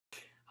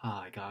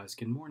Hi guys,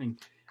 good morning.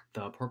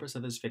 The purpose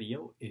of this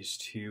video is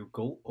to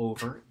go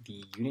over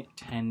the Unit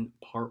 10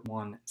 Part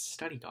 1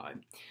 study guide,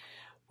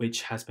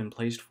 which has been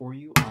placed for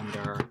you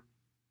under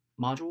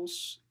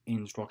Modules,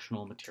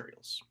 Instructional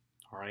Materials.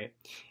 Alright,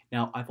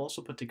 now I've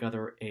also put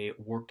together a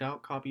worked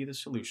out copy of the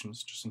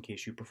solutions, just in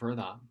case you prefer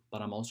that,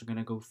 but I'm also going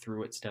to go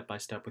through it step by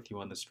step with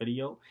you on this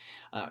video,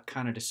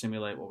 kind of to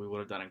simulate what we would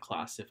have done in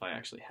class if I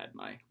actually had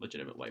my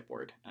legitimate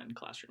whiteboard and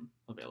classroom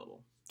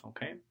available.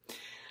 Okay?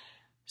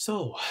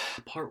 So,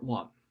 part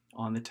 1.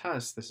 On the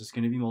test, this is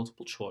going to be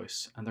multiple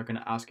choice, and they're going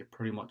to ask it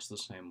pretty much the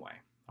same way.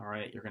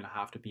 Alright, you're going to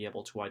have to be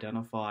able to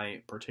identify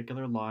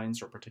particular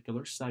lines or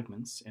particular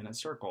segments in a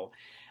circle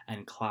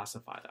and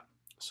classify them.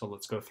 So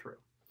let's go through.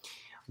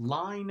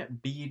 Line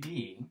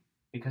BD,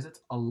 because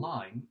it's a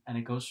line and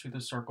it goes through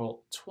the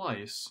circle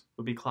twice,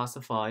 would be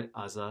classified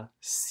as a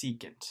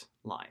secant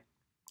line.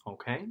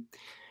 Okay?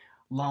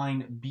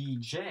 Line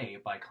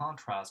BJ, by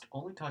contrast,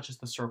 only touches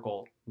the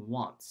circle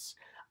once,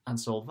 and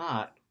so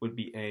that would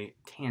be a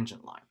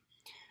tangent line.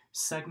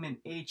 Segment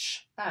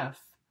HF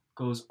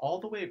goes all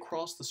the way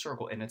across the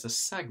circle, and it's a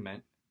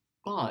segment,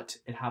 but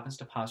it happens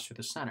to pass through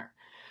the center.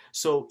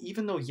 So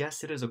even though,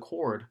 yes, it is a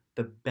chord,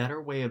 the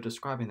better way of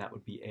describing that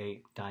would be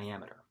a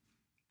diameter.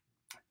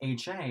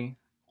 HA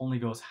only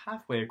goes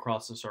halfway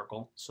across the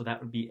circle, so that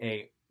would be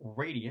a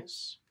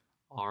radius,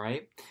 all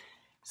right?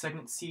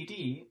 Segment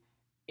CD,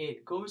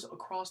 it goes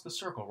across the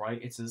circle, right?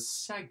 It's a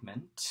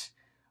segment,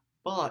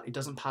 but it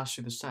doesn't pass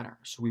through the center,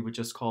 so we would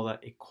just call that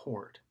a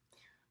chord.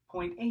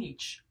 Point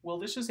H, well,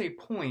 this is a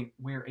point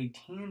where a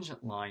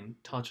tangent line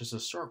touches a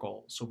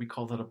circle, so we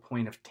call that a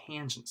point of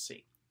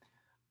tangency.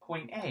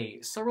 Point A,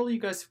 several of you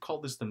guys have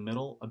called this the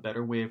middle. A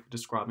better way of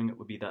describing it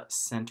would be the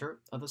center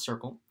of the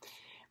circle.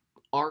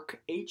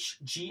 Arc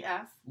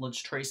HGF,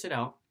 let's trace it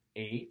out.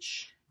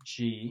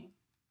 HGF.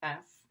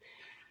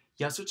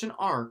 Yes, it's an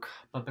arc,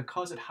 but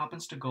because it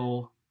happens to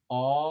go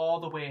all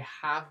the way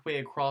halfway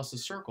across the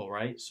circle,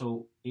 right?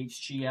 So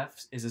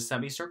HGF is a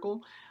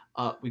semicircle.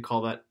 We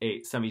call that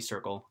a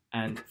semicircle.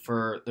 And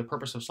for the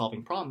purpose of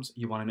solving problems,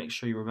 you want to make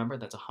sure you remember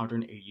that's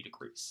 180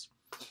 degrees.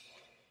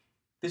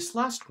 This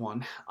last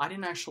one, I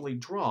didn't actually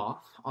draw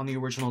on the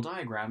original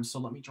diagram, so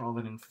let me draw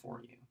that in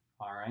for you.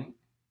 All right,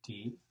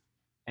 D,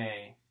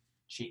 A,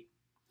 G.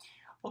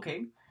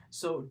 Okay,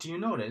 so do you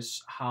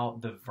notice how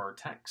the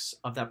vertex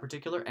of that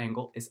particular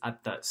angle is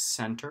at the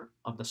center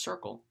of the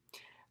circle?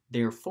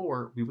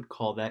 Therefore, we would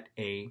call that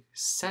a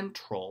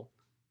central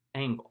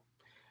angle.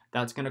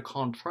 That's going to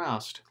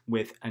contrast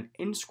with an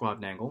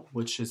inscribed angle,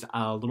 which is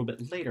a little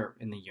bit later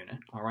in the unit,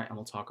 all right, and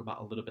we'll talk about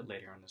a little bit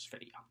later in this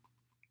video.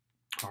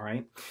 All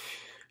right,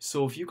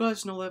 so if you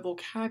guys know that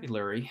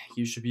vocabulary,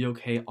 you should be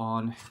okay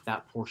on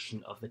that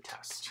portion of the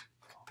test,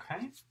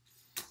 okay?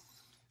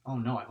 Oh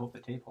no, I hope the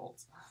tape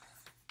holds.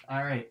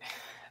 All right,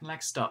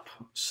 next up,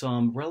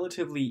 some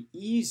relatively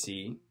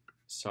easy,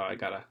 sorry, I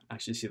gotta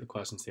actually see the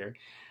questions here.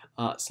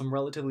 Some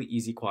relatively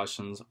easy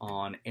questions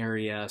on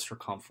area,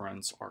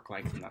 circumference, arc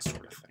length, and that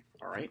sort of thing,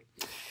 all right?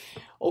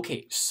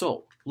 Okay,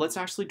 so let's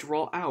actually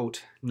draw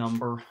out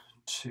number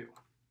 2.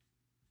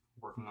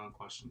 Working on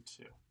question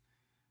 2.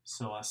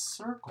 So a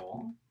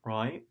circle,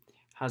 right,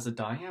 has a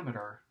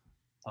diameter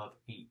of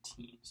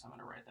 18. So I'm going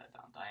to write that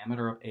down.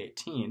 Diameter of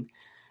 18.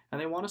 And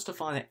they want us to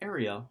find the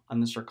area on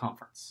the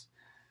circumference.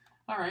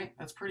 All right,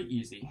 that's pretty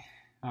easy.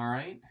 All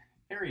right,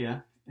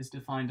 area is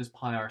defined as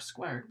pi r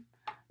squared.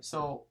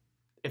 So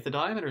if the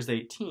diameter is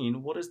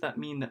 18, what does that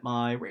mean that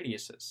my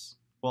radius is?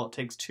 Well, it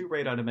takes 2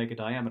 radii to make a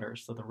diameter,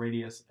 so the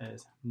radius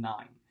is 9.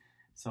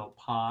 So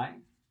pi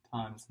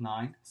times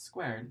 9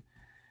 squared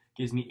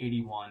gives me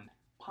 81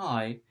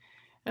 pi.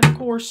 And of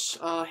course,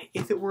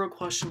 if it were a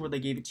question where they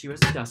gave it to you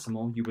as a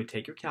decimal, you would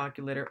take your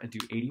calculator and do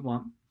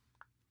 81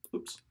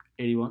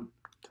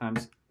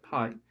 times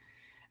pi,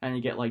 and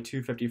you get like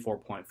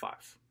 254.5,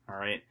 all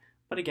right?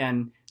 But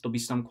again, there'll be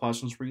some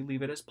questions where you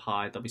leave it as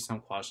pi, there'll be some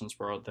questions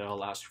where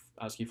they'll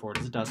ask you for it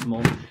as a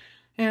decimal,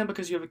 and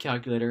because you have a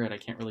calculator, and I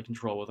can't really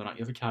control whether or not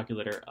you have a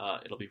calculator,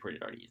 it'll be pretty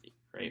darn easy,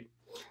 right?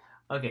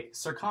 Okay,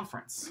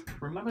 circumference.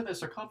 Remember the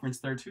circumference,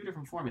 there are 2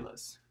 different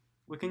formulas.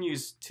 We can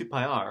use 2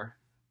 pi r,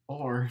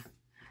 or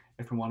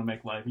if we want to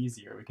make life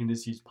easier, we can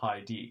just use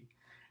pi d.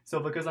 So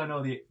because I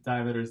know the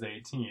diameter is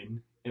 18,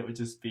 it would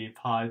just be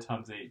pi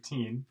times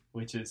 18,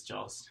 which is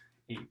just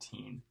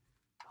 18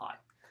 pi.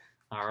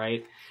 All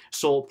right,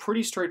 so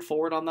pretty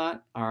straightforward on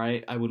that. All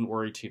right, I wouldn't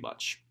worry too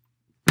much.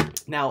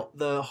 Now,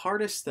 the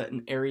hardest that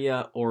an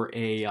area or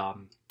a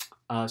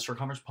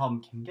circumference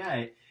problem can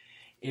get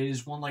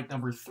is one like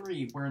number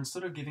 3, where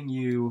instead of giving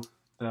you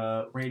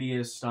the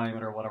radius,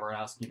 diameter, whatever,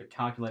 asking you to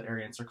calculate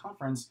area and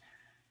circumference,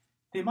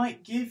 they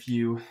might give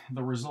you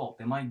the result.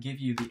 They might give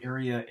you the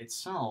area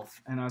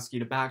itself and ask you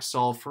to back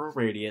solve for a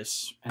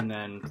radius and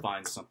then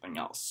find something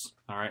else.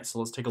 All right, so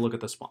let's take a look at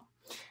this one.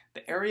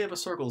 The area of a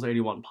circle is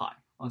 81 pi.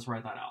 Let's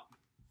write that out.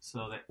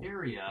 So the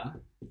area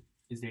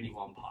is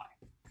 81 pi.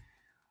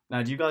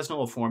 Now, do you guys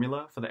know a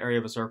formula for the area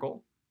of a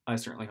circle? I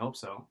certainly hope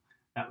so.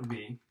 That would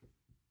be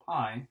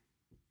pi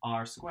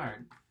r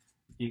squared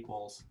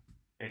equals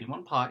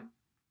 81 pi,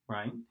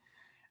 right?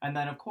 And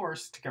then, of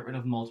course, to get rid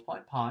of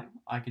multiplied pi,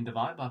 I can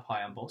divide by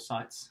pi on both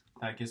sides.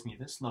 That gives me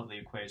this lovely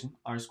equation,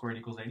 r squared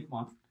equals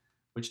 81,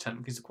 which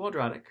technically is a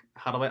quadratic.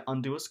 How do I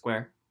undo a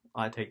square?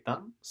 I take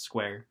the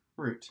square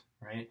root,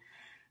 right?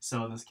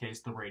 So in this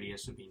case, the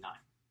radius would be 9.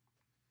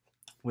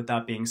 With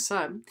that being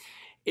said,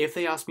 if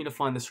they ask me to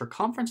find the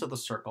circumference of the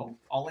circle,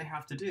 all I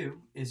have to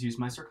do is use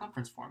my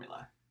circumference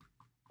formula,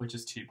 which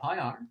is 2 pi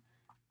r.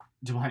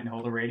 Do I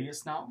know the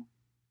radius now?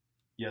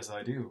 Yes,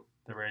 I do.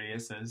 The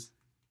radius is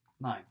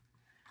 9.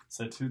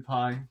 So 2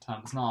 pi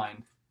times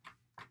 9,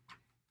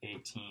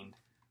 18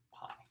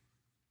 pi.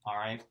 All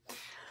right.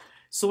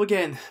 So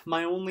again,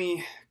 my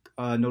only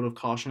note of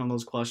caution on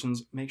those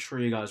questions, make sure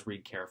you guys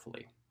read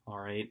carefully. All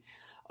right.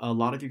 A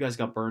lot of you guys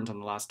got burned on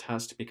the last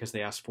test because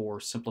they asked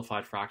for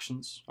simplified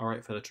fractions, all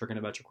right, for the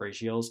trigonometric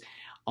ratios.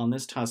 On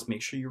this test,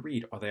 make sure you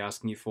read. Are they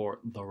asking you for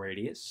the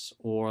radius,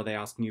 or are they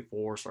asking you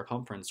for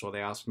circumference, or are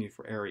they asking you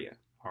for area,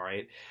 all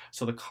right?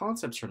 So the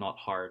concepts are not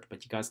hard,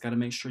 but you guys got to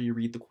make sure you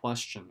read the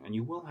question, and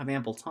you will have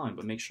ample time,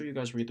 but make sure you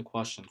guys read the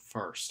question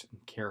first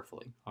and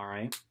carefully, all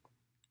right?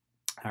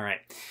 All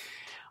right.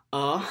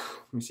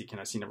 Let me see, can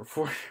I see number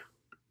 4?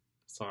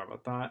 Sorry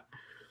about that.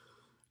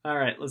 All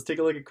right, let's take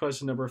a look at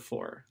question number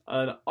 4.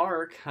 An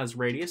arc has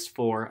radius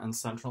 4 and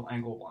central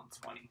angle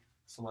 120.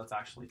 So let's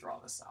actually draw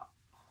this out.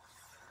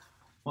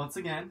 Once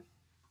again,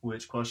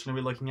 which question are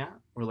we looking at?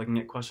 We're looking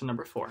at question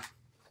number 4.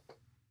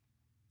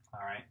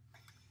 All right.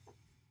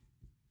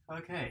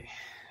 Okay,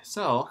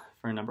 so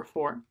for number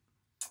 4,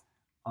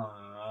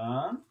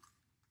 all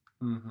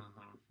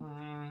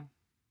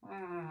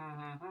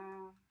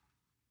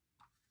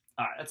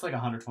right, it's like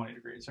 120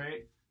 degrees,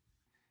 right?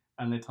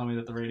 And they tell me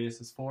that the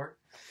radius is 4.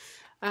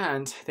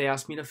 And they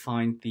asked me to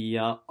find the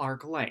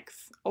arc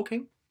length.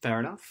 Okay, fair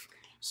enough.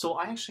 So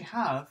I actually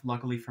have,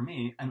 luckily for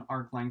me, an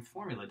arc length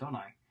formula, don't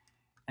I?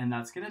 And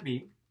that's going to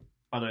be,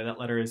 by the way, that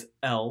letter is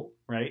L,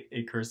 right?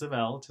 A cursive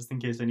L, just in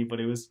case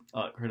anybody was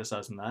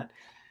criticizing that.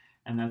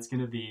 And that's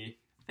going to be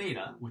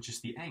theta, which is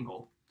the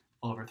angle,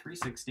 over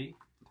 360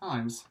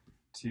 times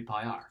 2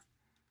 pi r.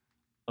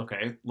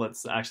 Okay,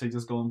 let's actually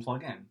just go and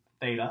plug in.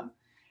 Theta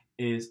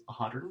is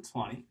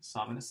 120, so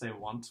I'm going to say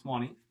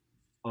 120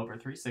 over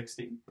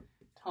 360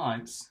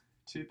 times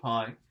 2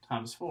 pi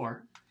times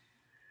 4.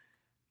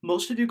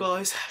 Most of you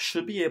guys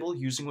should be able,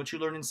 using what you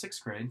learned in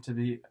 6th grade,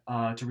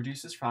 to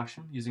reduce this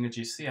fraction using a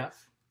GCF.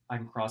 I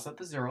can cross out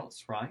the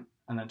zeros, right?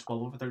 And then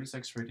 12 over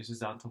 36 reduces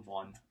down to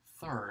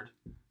 1/3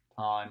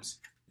 times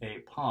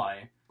 8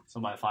 pi. So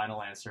my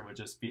final answer would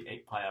just be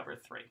 8 pi over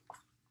 3.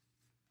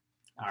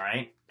 All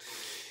right.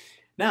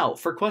 Now,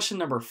 for question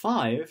number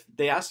 5,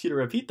 they asked you to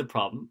repeat the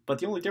problem, but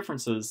the only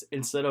difference is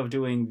instead of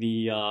doing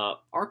the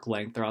arc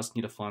length, they're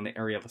asking you to find the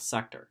area of a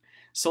sector.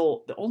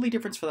 So the only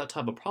difference for that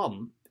type of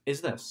problem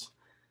is this.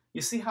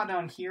 You see how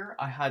down here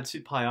I had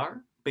 2 pi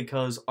r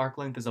because arc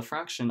length is a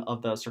fraction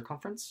of the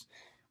circumference?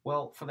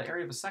 Well, for the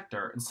area of a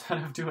sector, instead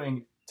of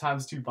doing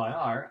times 2 pi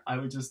r, I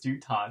would just do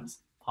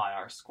times pi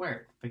r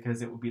squared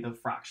because it would be the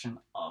fraction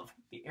of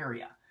the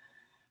area.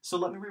 So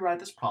let me rewrite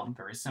this problem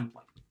very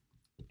simply.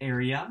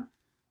 Area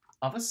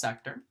of a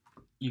sector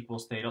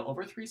equals theta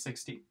over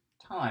 360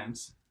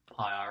 times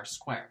pi r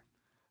squared.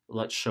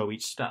 Let's show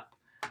each step.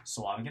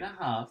 So I'm going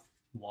to have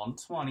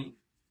 120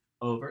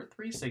 over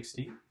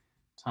 360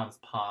 times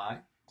pi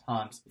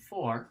times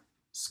 4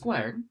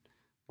 squared,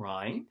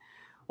 right?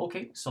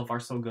 Okay, so far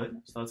so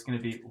good. So that's going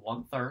to be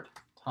 1/3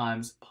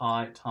 times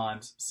pi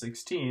times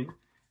 16,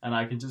 and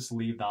I can just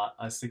leave that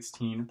as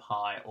 16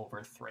 pi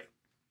over 3.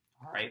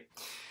 All right.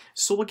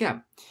 So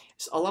again,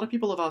 a lot of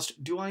people have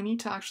asked, do I need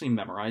to actually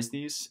memorize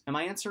these? And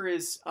my answer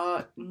is,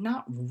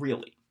 not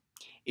really.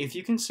 If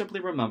you can simply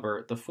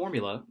remember the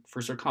formula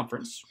for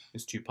circumference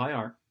is 2 pi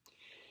r,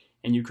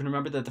 and you can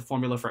remember that the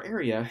formula for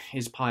area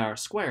is pi r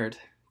squared,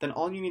 then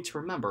all you need to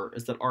remember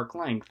is that arc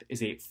length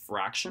is a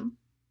fraction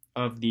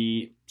of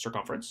the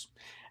circumference,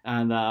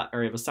 and the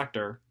area of a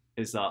sector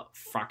is a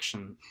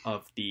fraction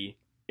of the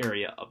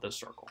area of the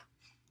circle.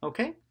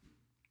 Okay?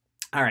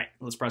 All right,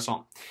 let's press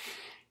on.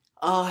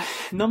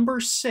 Number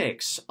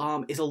 6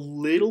 is a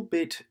little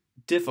bit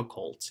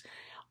difficult,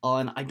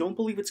 and I don't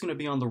believe it's going to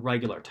be on the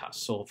regular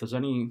test. So if there's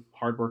any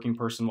hardworking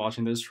person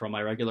watching this from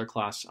my regular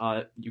class,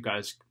 you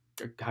guys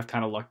have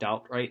kind of lucked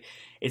out, right?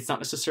 It's not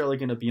necessarily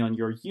going to be on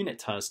your unit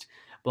test,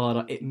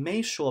 but it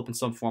may show up in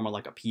some form of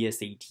like a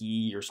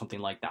PSAT or something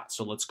like that.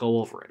 So let's go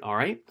over it, all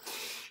right?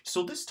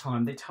 So this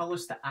time they tell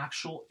us the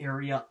actual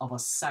area of a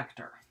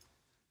sector.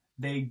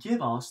 They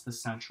give us the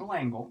central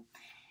angle,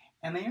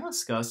 and they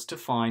ask us to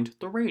find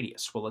the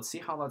radius. Well, let's see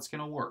how that's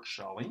going to work,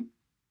 shall we?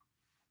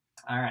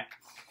 All right.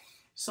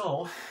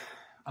 So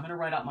I'm going to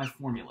write out my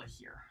formula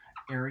here.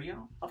 Area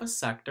of a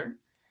sector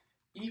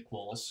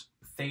equals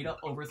theta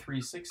over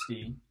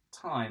 360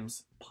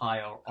 times pi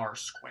r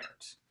squared.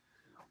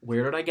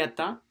 Where did I get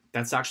that?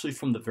 That's actually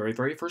from the very,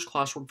 very first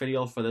classwork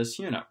video for this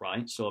unit,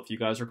 right? So if you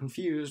guys are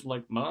confused,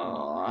 like,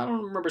 I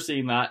don't remember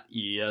seeing that.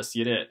 Yes,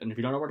 you did. And if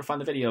you don't know where to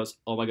find the videos,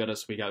 oh my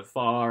goodness, we got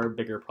far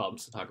bigger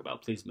problems to talk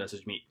about. Please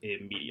message me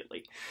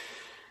immediately.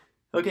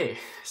 Okay,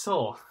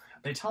 so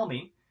they tell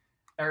me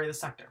area of the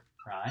sector.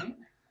 right?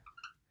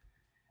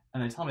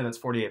 And they tell me that's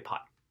 48 pi.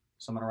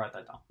 So I'm going to write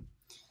that down.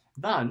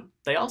 Then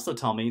they also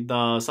tell me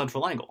the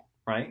central angle,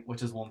 right?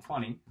 Which is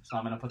 120. So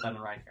I'm going to put that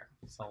in right here.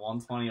 So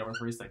 120 over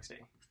 360.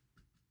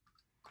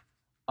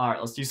 All right,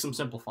 let's do some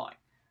simplifying.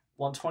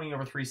 120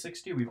 over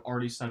 360, we've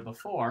already said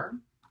before,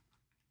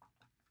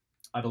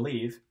 I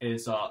believe,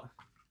 is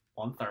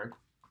 1/3,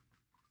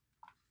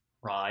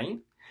 right?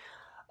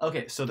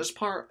 Okay, so this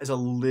part is a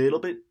little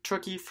bit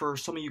tricky for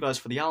some of you guys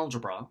for the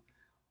algebra.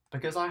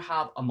 Because I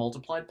have a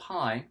multiplied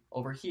pi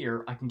over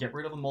here, I can get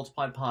rid of a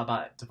multiplied pi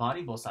by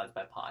dividing both sides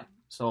by pi.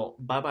 So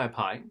bye-bye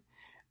pi.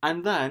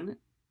 And then,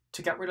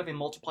 to get rid of a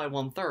multiplied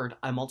 1/3,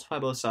 I multiply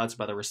both sides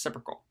by the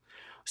reciprocal.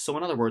 So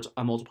in other words,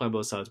 I multiply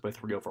both sides by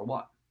 3 over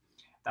 1.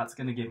 That's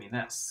going to give me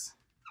this.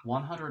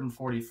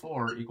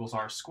 144 equals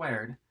r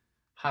squared.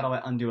 How do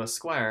I undo a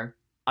square?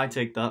 I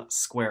take the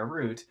square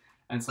root,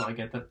 and so I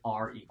get that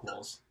r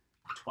equals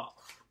 12.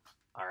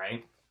 All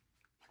right?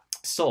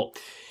 So,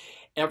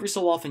 every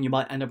so often you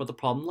might end up with a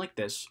problem like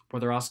this, where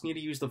they're asking you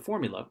to use the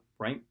formula,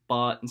 right?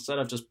 But instead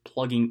of just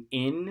plugging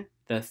in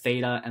the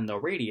theta and the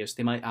radius,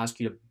 they might ask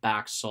you to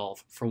back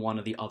solve for one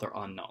of the other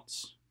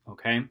unknowns,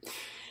 okay?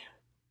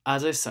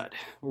 As I said,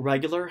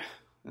 regular,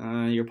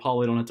 you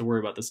probably don't have to worry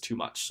about this too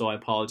much, so I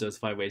apologize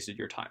if I wasted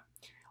your time.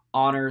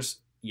 Honors,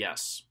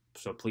 yes,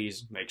 so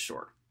please make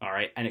sure, all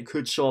right? And it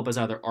could show up as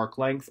either arc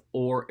length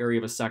or area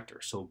of a sector,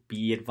 so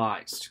be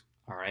advised,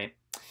 all right?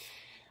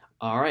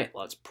 All right,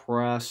 let's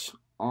press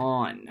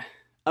on.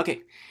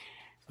 Okay,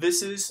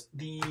 this is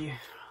the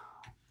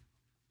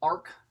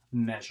arc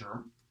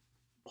measure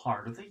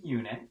part of the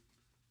unit.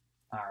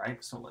 All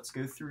right, so let's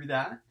go through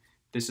that.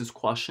 This is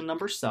question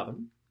number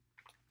 7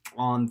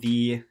 on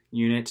the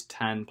Unit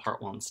 10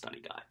 Part 1 study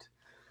guide.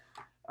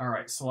 All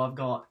right, so I've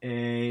got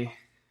a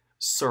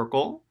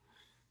circle.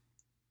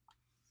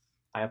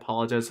 I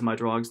apologize if my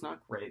drawing's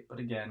not great, but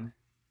again,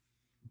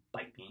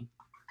 bite me.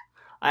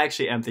 I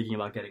actually am thinking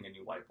about getting a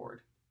new whiteboard,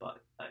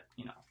 but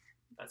you know,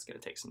 that's going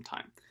to take some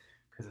time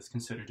because it's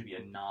considered to be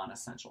a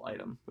non-essential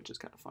item, which is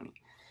kind of funny.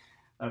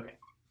 Okay,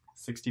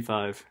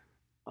 65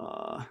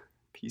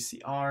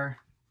 PCR,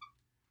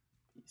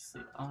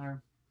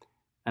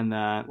 and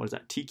then what is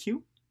that,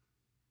 TQ?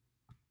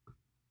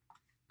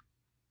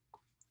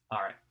 All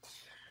right,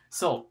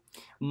 so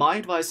my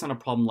advice on a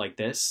problem like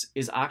this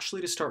is actually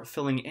to start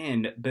filling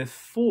in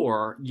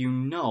before you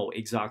know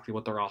exactly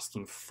what they're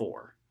asking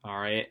for, all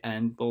right?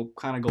 And we'll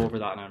kind of go over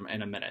that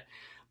in a minute.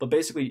 But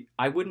basically,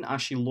 I wouldn't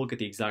actually look at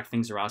the exact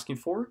things they're asking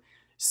for.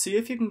 See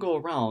if you can go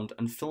around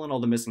and fill in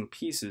all the missing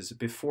pieces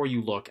before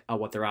you look at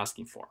what they're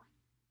asking for.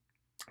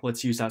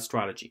 Let's use that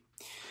strategy.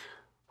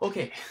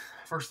 Okay,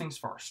 first things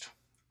first,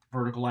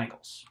 vertical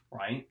angles,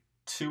 right?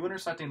 Two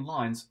intersecting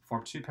lines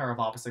form two pair of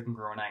opposite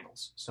congruent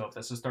angles. So if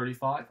this is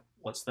 35,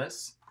 what's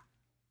this?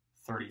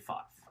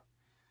 35.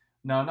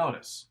 Now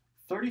notice,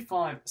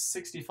 35,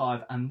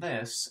 65, and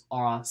this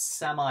are a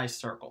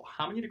semicircle.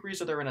 How many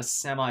degrees are there in a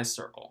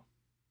semicircle?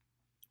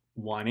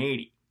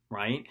 180,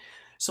 right?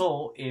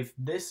 So if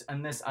this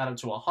and this add up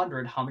to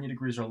 100, how many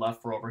degrees are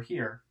left for over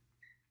here?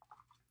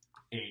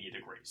 80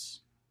 degrees,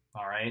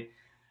 all right?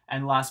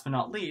 And last but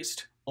not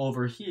least,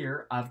 over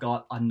here, I've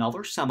got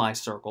another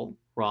semicircle,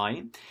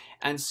 right?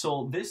 And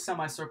so this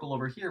semicircle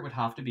over here would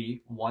have to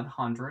be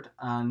 100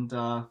 and,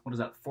 what is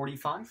that,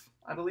 45,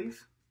 I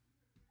believe?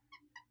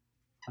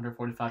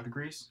 145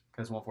 degrees,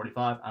 because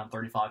 145 and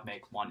 35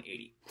 make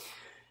 180.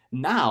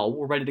 Now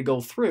we're ready to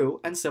go through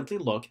and simply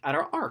look at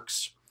our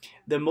arcs.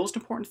 The most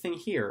important thing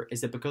here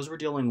is that because we're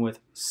dealing with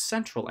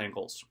central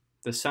angles,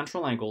 the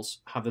central angles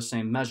have the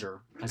same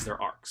measure as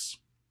their arcs.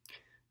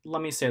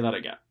 Let me say that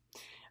again.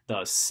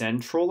 The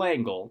central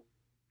angle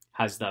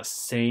has the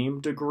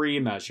same degree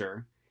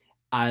measure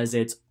as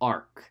its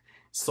arc.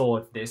 So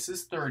if this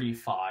is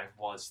 35,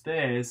 was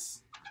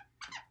this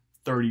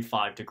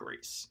 35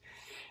 degrees?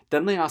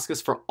 Then they ask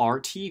us for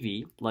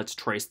RTV. Let's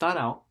trace that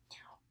out.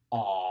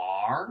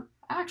 R,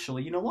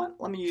 actually, you know what?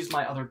 Let me use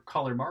my other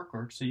color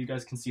marker so you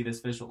guys can see this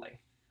visually.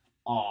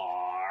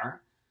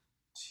 R,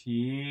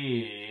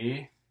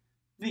 T,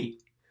 V.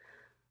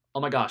 Oh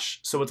my gosh,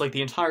 so it's like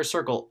the entire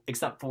circle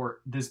except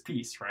for this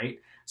piece, right?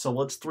 So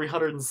what's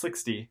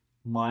 360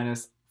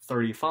 minus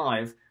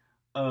 35?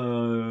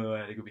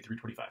 I think it would be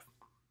 325,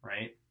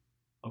 right?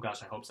 Oh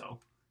gosh, I hope so.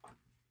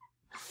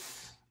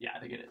 Yeah, I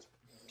think it is.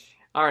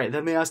 All right,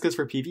 then they ask us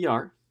for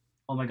PVR.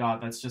 Oh my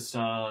god, that's just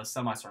a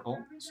semicircle,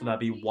 so that'd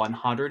be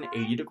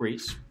 180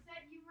 degrees.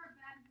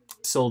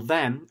 So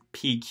then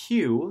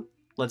PQ,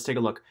 let's take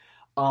a look.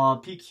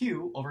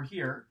 PQ over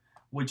here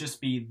would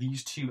just be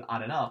these two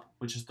added up,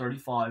 which is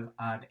 35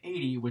 and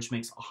 80, which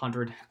makes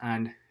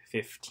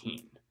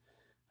 115.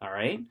 All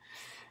right.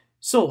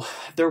 So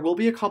there will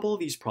be a couple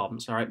of these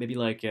problems. All right, maybe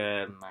like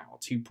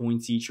 2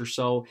 points each or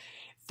so.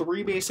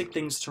 3 basic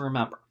things to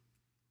remember.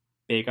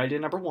 Big idea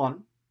number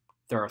 1,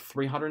 there are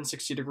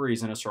 360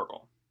 degrees in a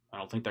circle. I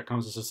don't think that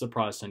comes as a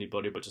surprise to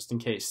anybody, but just in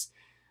case.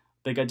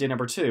 Big idea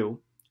number 2,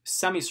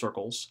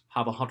 semicircles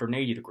have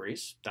 180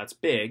 degrees. That's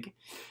big.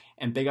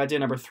 And big idea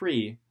number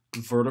 3,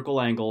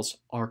 vertical angles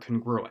are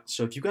congruent.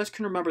 So if you guys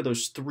can remember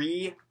those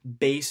three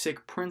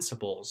basic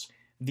principles,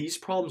 these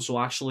problems will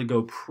actually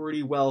go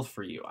pretty well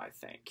for you, I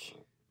think.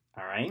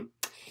 All right?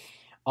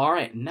 All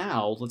right,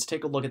 now let's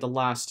take a look at the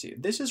last two.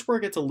 This is where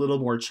it gets a little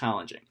more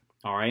challenging.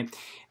 All right?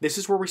 This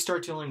is where we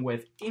start dealing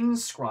with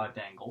inscribed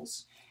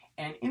angles.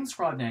 And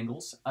inscribed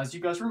angles, as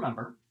you guys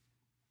remember,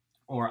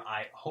 or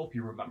I hope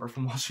you remember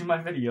from watching my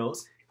videos,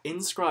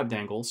 inscribed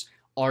angles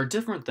are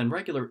different than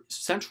regular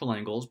central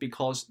angles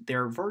because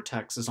their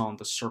vertex is on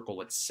the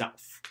circle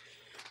itself.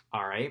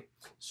 All right,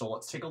 so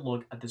let's take a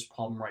look at this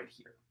problem right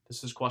here.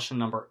 This is question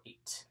number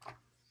 8.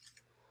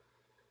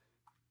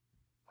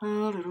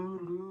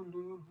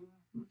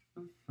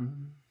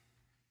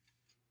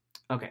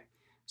 Okay,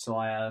 so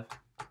I have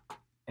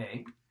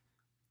A,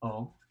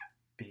 O,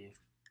 B,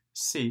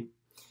 C.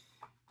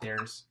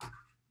 There's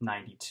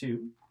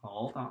 92.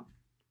 Hold on.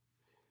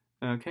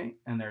 Okay,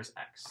 and there's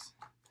X.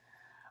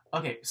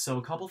 Okay, so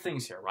a couple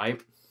things here,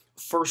 right?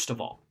 First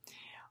of all,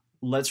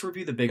 let's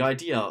review the big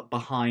idea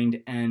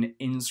behind an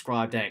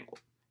inscribed angle.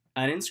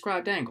 An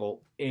inscribed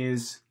angle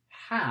is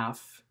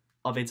half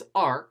of its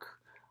arc,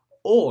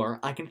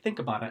 or I can think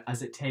about it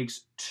as it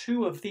takes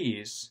 2 of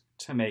these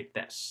to make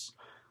this.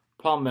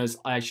 Problem is,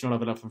 I actually don't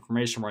have enough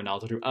information right now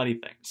to do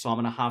anything, so I'm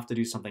going to have to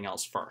do something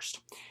else first.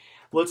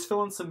 Let's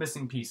fill in some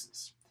missing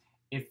pieces.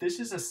 If this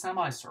is a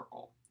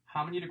semicircle,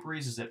 how many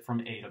degrees is it from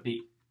A to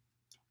B?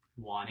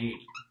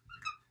 180,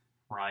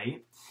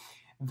 right?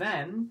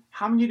 Then,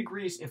 how many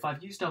degrees, if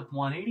I've used up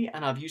 180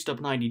 and I've used up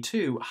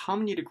 92, how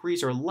many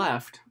degrees are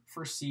left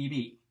for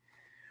CB?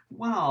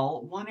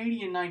 Well,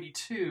 180 and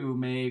 92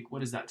 make,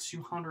 what is that,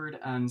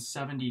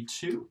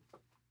 272?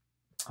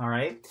 All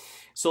right,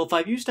 so if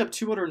I've used up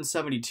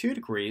 272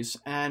 degrees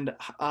and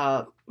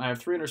I have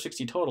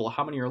 360 total,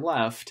 how many are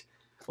left?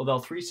 Well,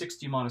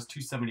 360 minus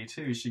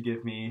 272 should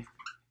give me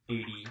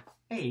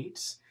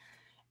 88.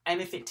 And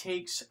if it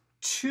takes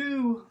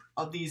 2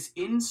 of these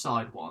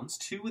inside ones,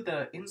 2 of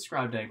the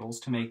inscribed angles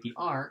to make the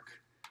arc,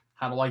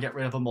 how do I get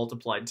rid of a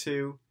multiplied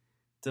 2?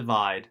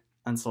 Divide,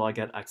 and so I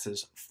get X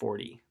is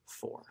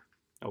 44.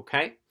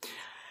 Okay?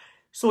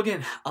 So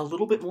again, a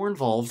little bit more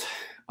involved.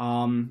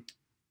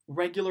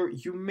 Regular,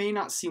 you may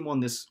not see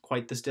one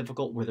quite this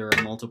difficult where there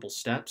are multiple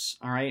steps,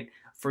 all right?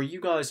 For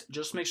you guys,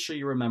 just make sure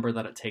you remember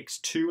that it takes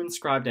 2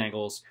 inscribed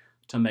angles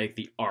to make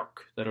the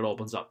arc that it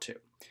opens up to.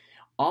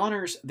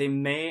 Honors, they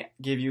may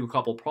give you a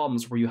couple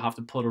problems where you have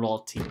to put it all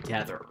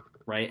together,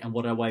 right? And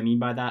what do I mean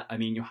by that? I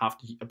mean you have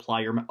to apply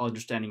your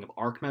understanding of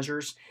arc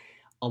measures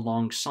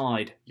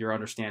alongside your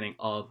understanding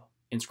of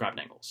inscribed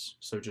angles.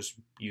 So just,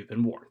 you've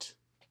been warned,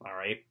 all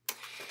right?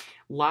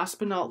 Last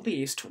but not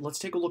least, let's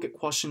take a look at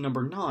question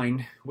number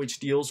 9, which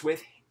deals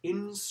with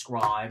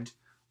inscribed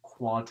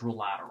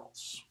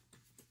quadrilaterals.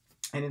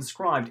 And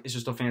inscribed is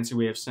just a fancy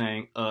way of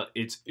saying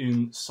it's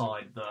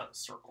inside the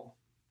circle,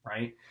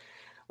 right?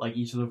 Like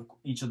each of the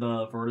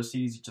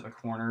vertices, each of the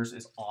corners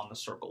is on the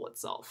circle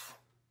itself.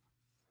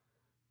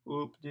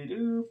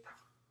 Whoop-de-doop,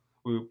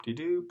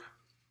 whoop-de-doop,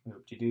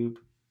 whoop-de-doop.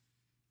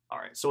 All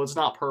right, so it's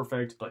not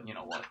perfect, but you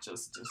know what?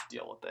 Just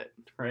deal with it,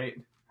 right?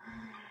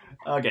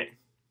 Okay.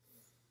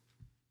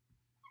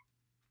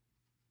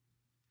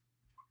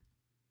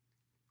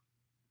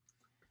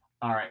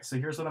 All right, so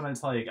here's what I'm going to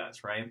tell you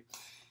guys, right?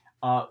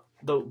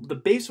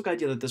 The basic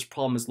idea that this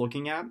problem is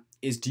looking at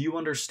is, do you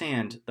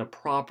understand the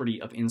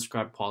property of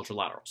inscribed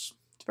quadrilaterals?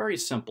 It's very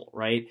simple,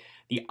 right?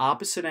 The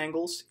opposite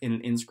angles in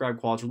an inscribed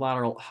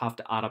quadrilateral have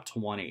to add up to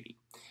 180.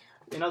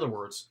 In other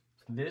words,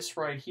 this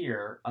right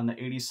here on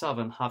the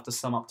 87 have to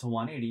sum up to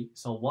 180.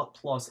 So what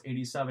plus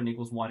 87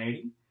 equals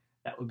 180?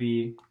 That would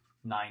be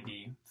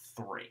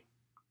 93.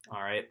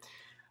 All right.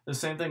 The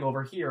same thing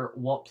over here.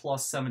 What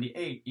plus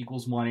 78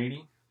 equals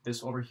 180?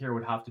 This over here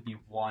would have to be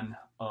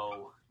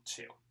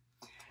 102.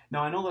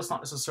 Now, I know that's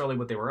not necessarily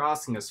what they were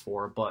asking us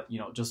for, but, you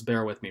know, just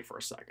bear with me for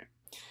a second.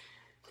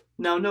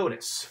 Now,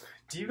 notice,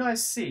 do you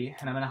guys see,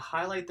 and I'm going to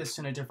highlight this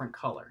in a different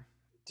color,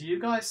 do you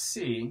guys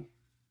see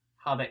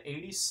how the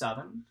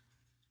 87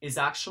 is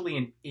actually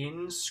an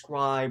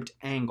inscribed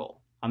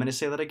angle? I'm going to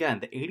say that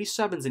again. The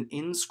 87 is an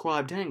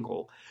inscribed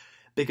angle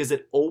because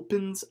it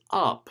opens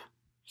up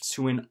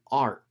to an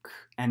arc,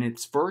 and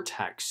its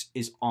vertex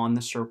is on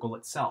the circle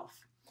itself.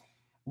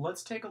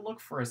 Let's take a look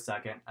for a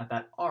second at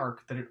that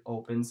arc that it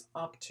opens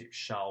up to,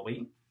 shall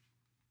we?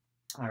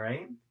 All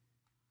right.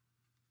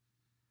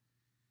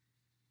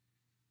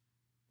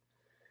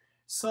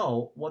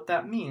 So what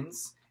that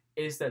means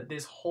is that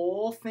this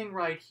whole thing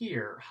right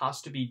here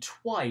has to be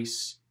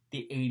twice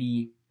the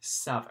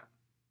 87.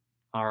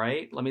 All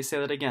right, let me say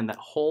that again. That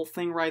whole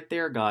thing right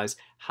there, guys,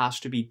 has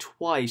to be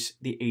twice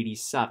the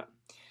 87.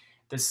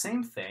 The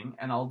same thing,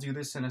 and I'll do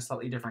this in a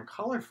slightly different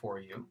color for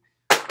you.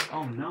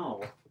 Oh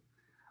no.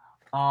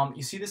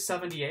 You see the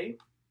 78?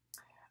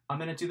 I'm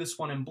going to do this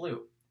one in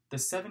blue. The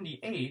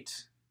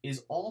 78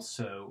 is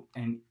also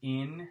an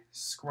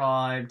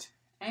inscribed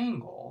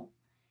angle,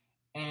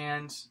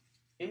 and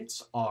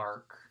its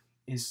arc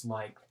is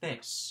like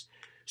this.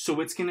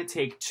 So it's going to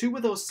take 2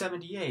 of those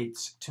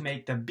 78s to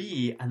make the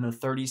B and the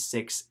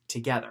 36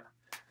 together.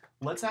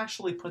 let's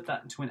actually put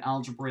that into an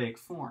algebraic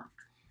form.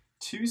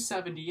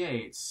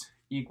 2/78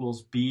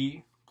 equals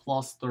b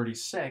plus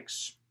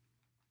 36.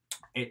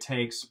 It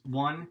takes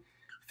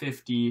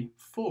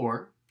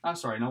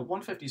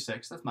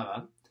 156, that's my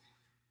bad.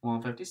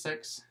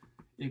 156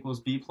 equals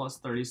b plus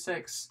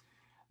 36.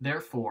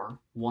 Therefore,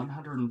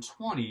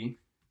 120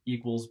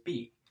 equals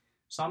b.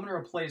 So I'm going to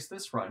replace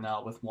this right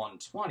now with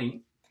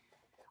 120.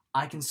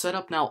 I can set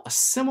up now a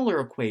similar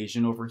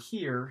equation over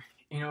here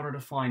in order to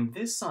find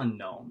this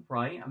unknown,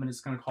 right? I'm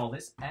just going to call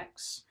this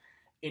x.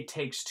 It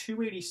takes two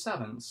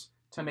 87s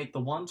to make the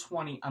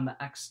 120 and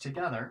the x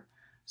together.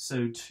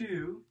 So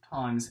 2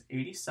 times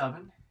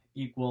 87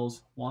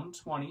 equals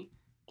 120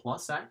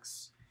 plus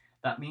x.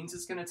 That means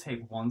it's going to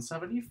take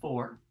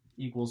 174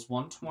 equals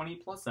 120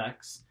 plus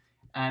x,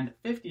 and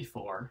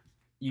 54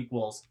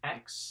 equals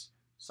x.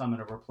 So I'm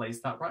going to replace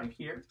that right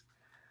here.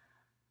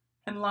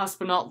 And last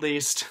but not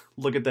least,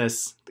 look at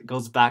this. It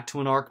goes back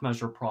to an arc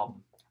measure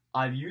problem.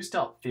 I've used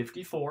up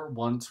 54,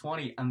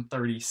 120, and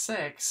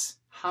 36.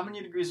 How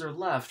many degrees are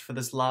left for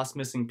this last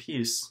missing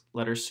piece,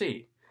 letter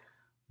C?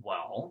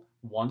 Well,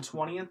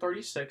 120 and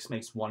 36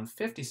 makes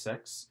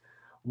 156.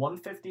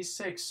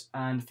 156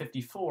 and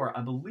 54,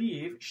 I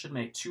believe, should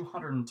make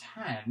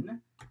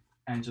 210.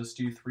 And just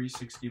do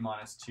 360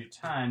 minus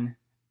 210,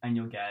 and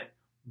you'll get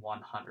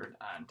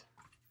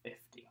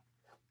 150.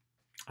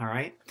 All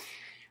right?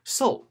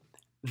 So,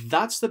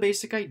 that's the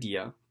basic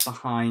idea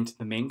behind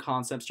the main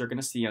concepts you're going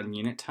to see on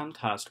Unit 10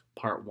 Test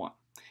Part 1.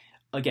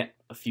 Again,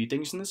 a few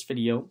things in this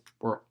video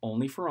were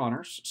only for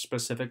honors,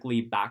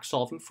 specifically back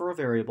solving for a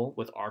variable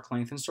with arc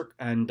length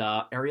and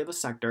area of the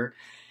sector,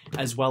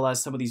 as well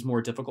as some of these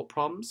more difficult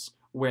problems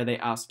where they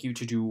ask you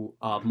to do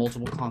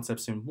multiple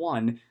concepts in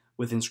one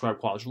with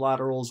inscribed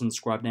quadrilaterals,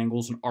 inscribed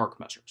angles, and arc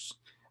measures.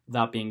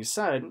 That being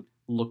said,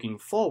 looking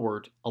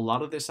forward, a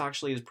lot of this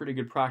actually is pretty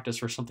good practice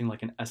for something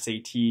like an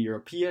SAT or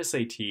a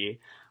PSAT,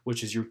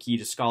 which is your key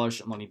to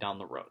scholarship money down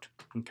the road.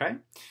 Okay?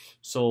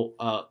 So,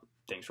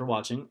 thanks for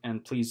watching,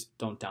 and please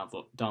don't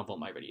downvote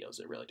my videos.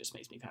 It really just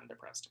makes me kind of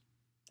depressed.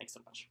 Thanks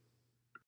so much.